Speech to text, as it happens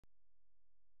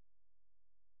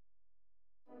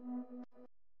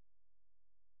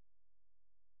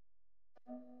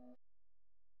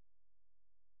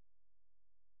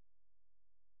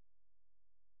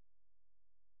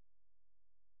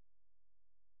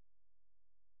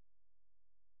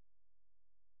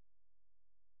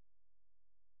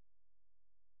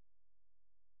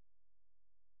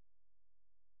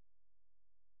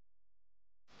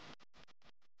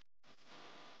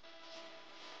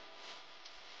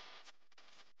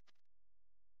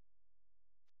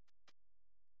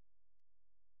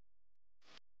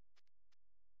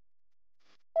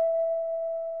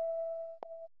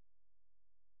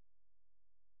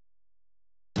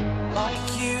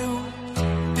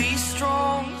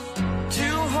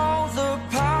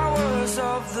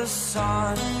the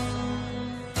sun.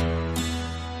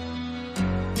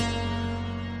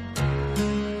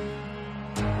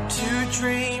 To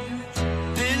dream,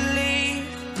 believe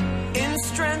in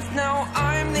strength. Now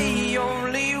I'm the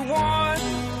only one,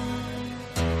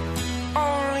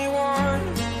 only one.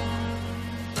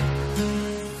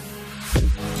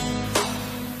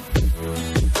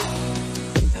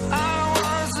 I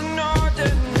was an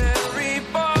ordinary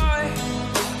boy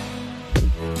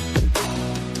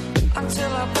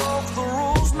until I broke the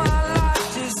rules. My life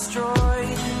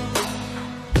destroyed,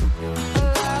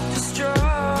 life destroyed.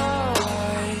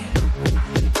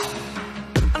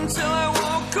 Until I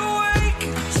walk awake,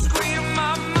 scream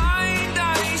my mind,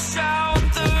 I shout,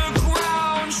 the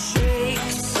ground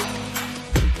shakes.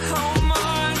 How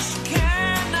much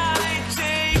can I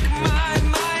take? My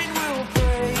mind will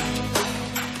break.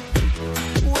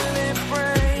 Will it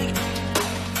break?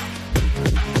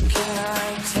 Can I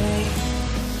take?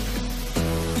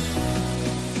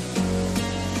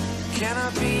 Can I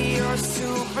be your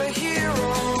superhero?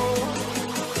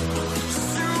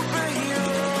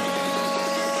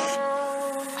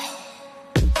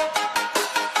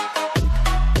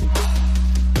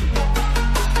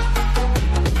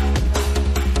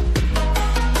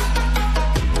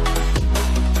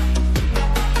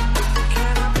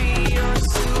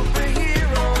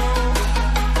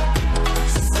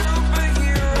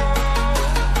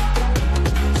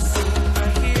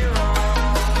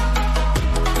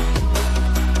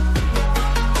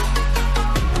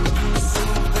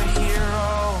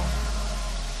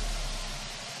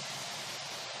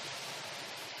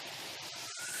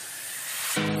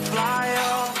 Fly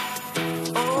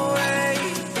away.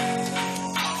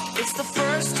 It's the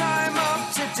first time of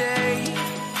today.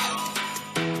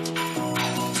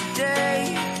 Today.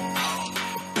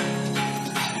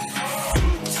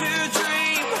 To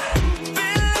dream,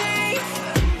 believe.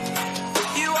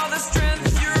 You are the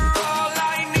strength, you're all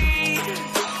I need.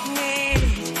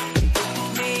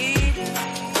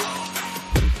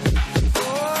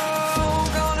 Oh,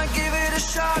 gonna give it a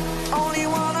shot. Only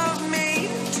one of me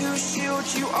to shield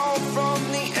you all from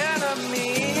the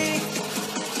enemy.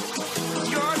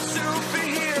 You're a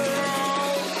superhero.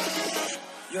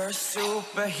 You're a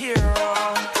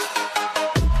superhero.